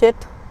pretty much it.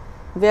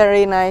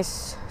 Very nice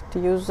to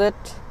use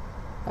it.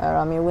 আর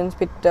আমি উইন্ড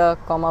স্পিডটা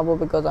কমাবো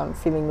because I'm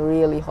feeling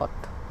really hot.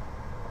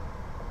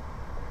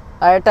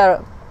 আর এটা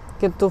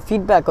কিন্তু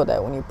ফিডব্যাকও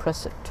দেয় when you press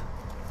it.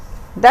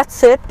 That's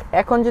it.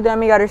 এখন যদি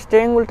আমি গাড়ির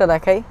স্টিয়ারিং হুইলটা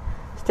দেখাই,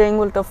 স্টিয়ারিং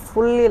হুইলটা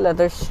ফুললি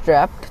লেদার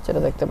স্ট্র্যাপড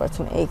যেটা দেখতে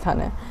পাচ্ছেন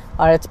এইখানে,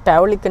 আর it's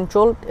পাওয়ারলি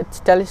controlled, it's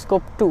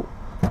telescope two.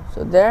 So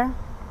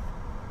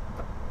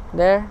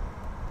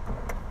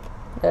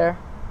there.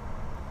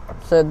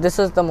 So this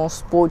is the most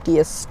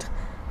sportiest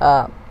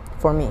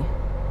for me.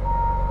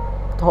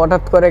 তো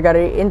হঠাৎ করে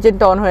গাড়ির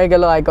ইঞ্জিনটা অন হয়ে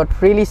গেল, I got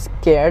really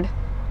scared,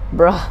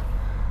 bro.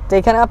 তো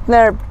এখানে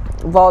আপনার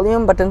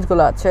ভলিউম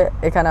বাটনসগুলো আছে,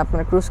 এখানে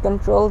আপনার cruise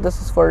control, this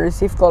is for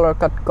receive call or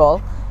cut call.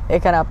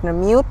 এখানে আপনার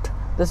mute,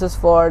 this is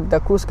for the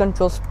cruise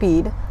control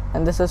speed,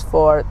 and this is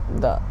for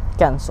the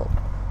cancel.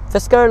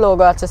 Fisker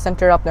logo আছে,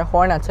 center আপনার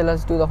horn আছে,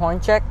 let's do the horn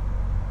check.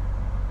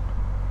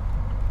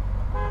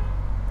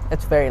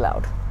 It's very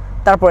loud.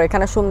 তারপর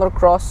এখানে সুন্দর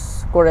cross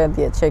করে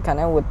দিয়েছে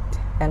এখানে with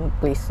hand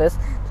places,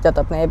 যাতে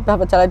আপনি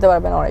এভাবে চালাতে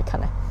পারবেন, আর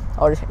এখানে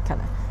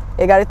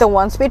এই গাড়িতে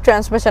 1 স্পিড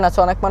ট্রান্সমিশন আছে।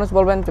 অনেক মানুষ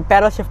বলবেন যে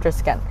প্যাডেল শিফটার্স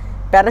কেন,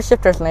 প্যাডেল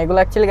শিফটার্স না, এগুলো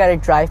অ্যাকচুয়ালি গাড়ির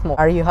drive mode.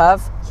 Are you have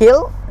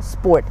hill,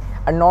 sport,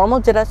 R normal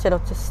যেটা সেটা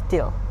হচ্ছে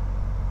স্টিল।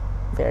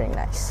 Very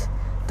nice.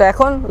 তো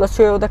এখন let's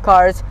show you the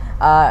car's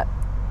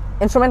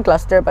instrument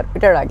cluster, but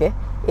এটার আগে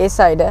এই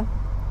সাইডে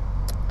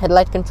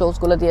হেডলাইট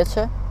কন্ট্রোলসগুলো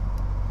দিয়েছে,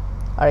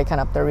 আর এখানে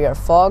আপনার রিয়ার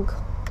ফগ,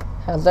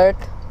 হ্যাজার্ড,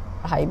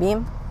 হাই বিম,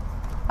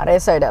 আর এই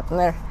সাইডে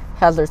আপনার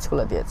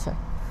হ্যাজার্ডসগুলো দিয়েছে।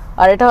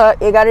 আর এটা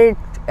এই গাড়ির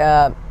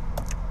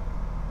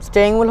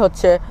স্টিয়ারিং হুইল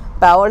হচ্ছে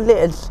পাওয়ারলি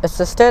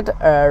অ্যাসিস্টেড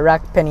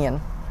র্যাক পেনিয়ন।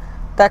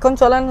 তো এখন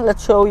চলেন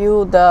let's show you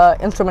the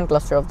instrument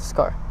cluster of this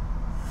car.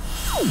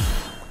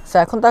 So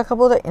এখন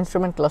দেখাবো the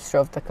instrument cluster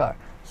of the car.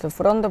 So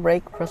foot on the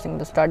brake, pressing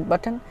the start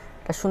button,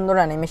 একটা সুন্দর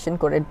অ্যানিমেশন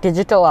করে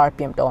ডিজিটাল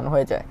আরপিএমটা অন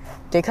হয়ে যায়।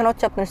 তো এখানে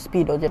হচ্ছে আপনার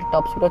স্পিডও, যেটা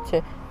টপ স্পিড হচ্ছে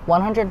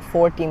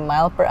 140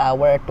 mile per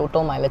hour,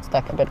 total mileage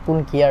দেখাবে, কোন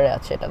গিয়ারে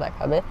আছে এটা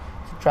দেখাবে,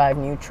 drive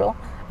neutral.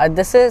 R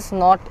this is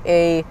not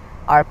a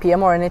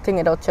RPM or anything,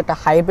 এটা হচ্ছে একটা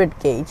হাইব্রিড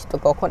গেজ। তো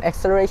কখন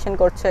অ্যাক্সেলারেশন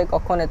করছে,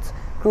 কখন ইটস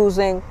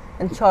ক্রুজিং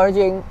অ্যান্ড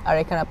চার্জিং, আর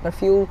এখানে আপনার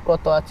ফিউল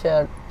কত আছে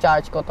আর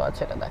চার্জ কত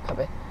আছে এটা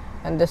দেখাবে।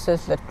 And this is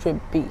the trip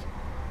B.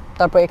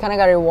 তারপর এখানে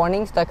গাড়ির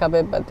ওয়ার্নিংস দেখাবে,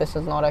 but this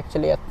is not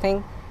actually a thing.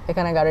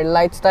 এখানে গাড়ির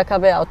লাইটস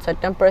দেখাবে, আউটসাইড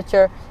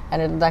টেম্পারেচার,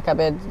 অ্যান্ড এটা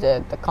দেখাবে যে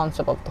the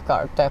concept of the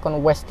car. তো এখন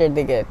ওয়েস্টের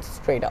দিকে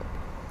স্ট্রেট আপ।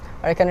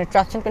 আর এখানে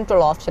ট্রাকশন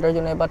কন্ট্রোল অফ, সেটার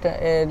জন্য বাট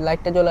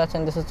লাইটটা জ্বলে আছেন,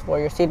 this is for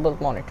year seat belt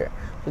monitor.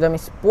 যদি আমি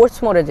স্পোর্টস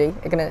মোডে যাই,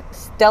 এখানে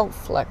স্টেলথ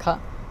লেখা,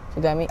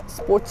 যদি আমি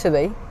স্পোর্টসে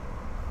দেই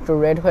একটু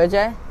রেড হয়ে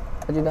যায়,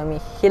 আর যদি আমি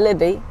হিলে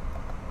দেই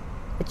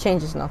ইট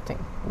changes nothing,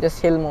 just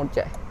hill mode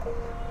যায়।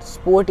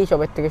 স্পোর্টই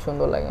সবের থেকে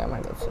সুন্দর লাগে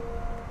আমার কাছে।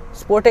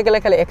 স্পোর্টে গেলে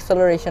খালি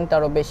অ্যাক্সেলারেশনটা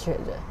আরও বেশি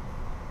হয়ে যায়।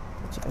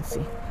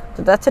 তো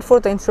that's it for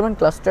the instrument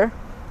cluster.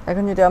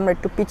 এখন যদি আমরা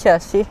একটু পিছিয়ে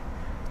আসি,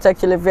 it's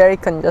actually very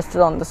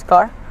congested on this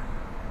car.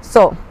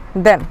 So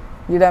then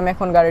যদি আমি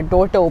এখন গাড়ির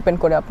ডোরটা ওপেন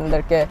করে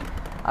আপনাদেরকে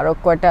আরও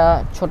কয়টা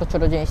ছোটো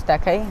ছোটো জিনিস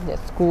দেখাই, যে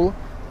স্কুল,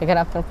 এখানে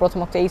আপনার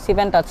প্রথমত এসি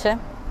ভেন্ট আছে,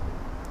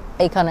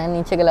 এইখানে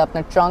নিচে গেলে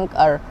আপনার trunk,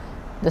 R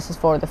this is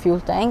for the fuel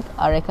tank,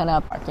 আর এখানে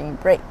পার্কিং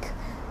ব্রেক।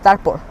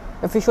 তারপর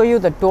if you show you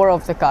the door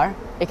of the car,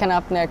 এখানে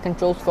আপনার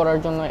কন্ট্রোলস করার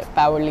জন্য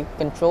পাওয়ারলি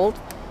কন্ট্রোলড,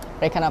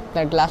 এখানে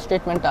আপনার গ্লাস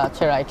ট্রিটমেন্টটা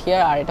আছে রাইট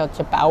হিয়ার, আর এটা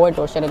হচ্ছে পাওয়ার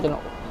ডোর, সেটার জন্য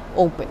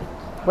ওপেন।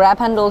 গ্র্যাব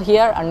হ্যান্ডেল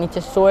হিয়ার, আর নিচে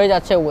স্টোরেজ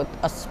আছে with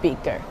a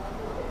speaker.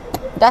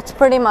 That's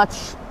pretty much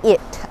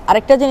ইট।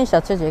 আরেকটা জিনিস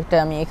আছে যেটা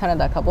আমি এখানে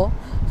দেখাবো।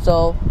 সো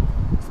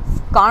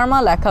কার্মা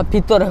লেখা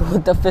ভিতরে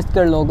with the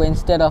ফিস্কার logo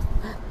instead of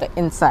the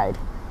inside,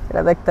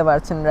 এটা দেখতে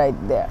পাচ্ছেন রাইট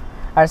দেয়ার।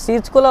 আর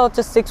সিটসগুলো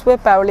হচ্ছে 6-way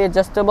পাওয়ারলি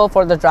adjustable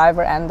for the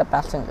driver and the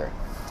passenger.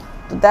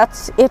 তো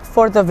that's it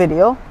for the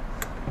video.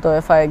 তো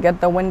if I get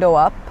the window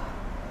up,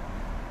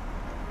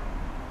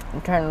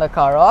 turn the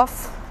car off.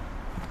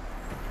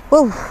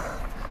 Woo.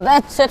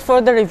 That's it for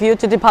the review.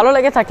 যদি ভালো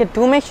লেগে থাকে,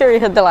 do make sure you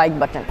hit the like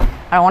button.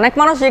 আর অনেক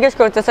মানুষ জিজ্ঞেস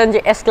করতেছেন যে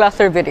S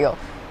ক্লাসের video,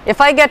 if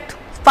I get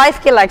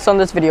 5k likes on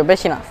this video,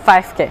 বেশি না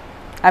 5k,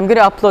 I'm going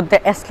to upload the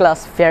S class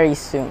very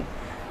soon.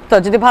 তো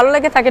যদি ভালো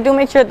লেগে থাকে, do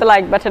make sure hit the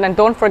like button and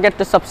don't forget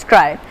to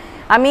subscribe.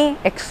 আমি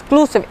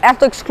এত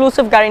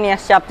exclusive গাড়ি নিয়ে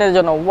আসছি আপনাদের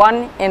জন্য, one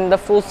in the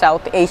full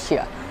South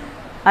Asia.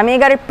 আমি এই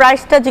গাড়ির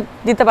প্রাইসটা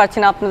দিতে পারছি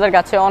না আপনাদের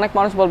কাছে, অনেক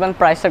মানুষ বলবেন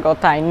প্রাইসের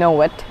কথা, I know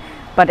it,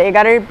 বাট এই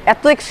গাড়ির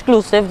এত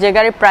এক্সক্লুসিভ যে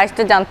গাড়ির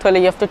প্রাইসটা জানতে হলে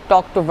you have to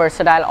talk to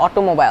Versatile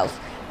Automobiles.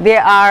 They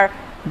are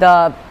the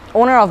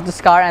owner of this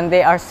car and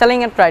they are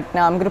selling it right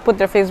now. I'm going to put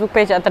their Facebook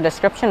page at the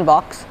description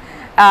box.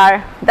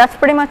 That's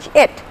pretty much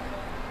it.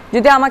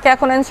 যদি আমাকে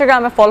এখন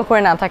ইনস্টাগ্রামে follow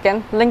করে না থাকেন,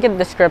 link in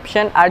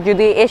description. আর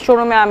যদি এই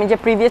শোরুমে আমি যে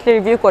প্রিভিয়াসলি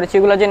রিভিউ করেছি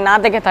ওগুলো যে না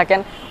দেখে থাকেন,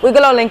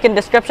 ওইগুলোও লিঙ্ক ইন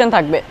ডিসক্রিপশন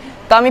থাকবে।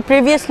 তো আমি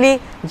প্রিভিয়াসলি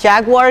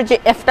জাগুয়ার যে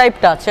এফ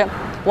টাইপটা আছে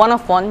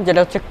 1 যেটা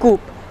হচ্ছে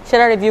কুপ,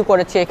 সেটা রিভিউ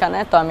করেছি এখানে,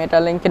 তো আমি এটা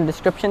লিঙ্ক ইন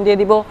ডিসক্রিপশন দিয়ে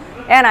দিব।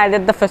 And I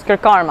did the ফিস্কার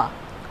Karma.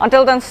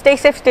 Until then stay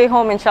safe, stay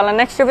home, ইনশাআল্লাহ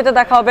নেক্সট রিভিউতে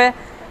দেখা হবে।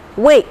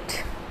 ওয়েট,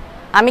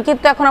 আমি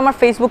কিন্তু এখন আমার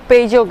ফেসবুক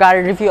পেজেও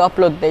গাড়ির রিভিউ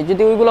আপলোড দেই,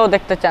 যদি ওইগুলোও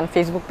দেখতে চান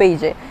ফেসবুক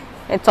পেজে,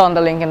 it's on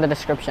the link in the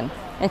description.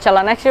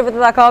 ইনশাআল্লাহ নেক্সট রিভিউতে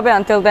দেখা হবে।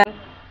 আনটিল দেন,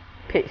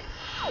 পিস।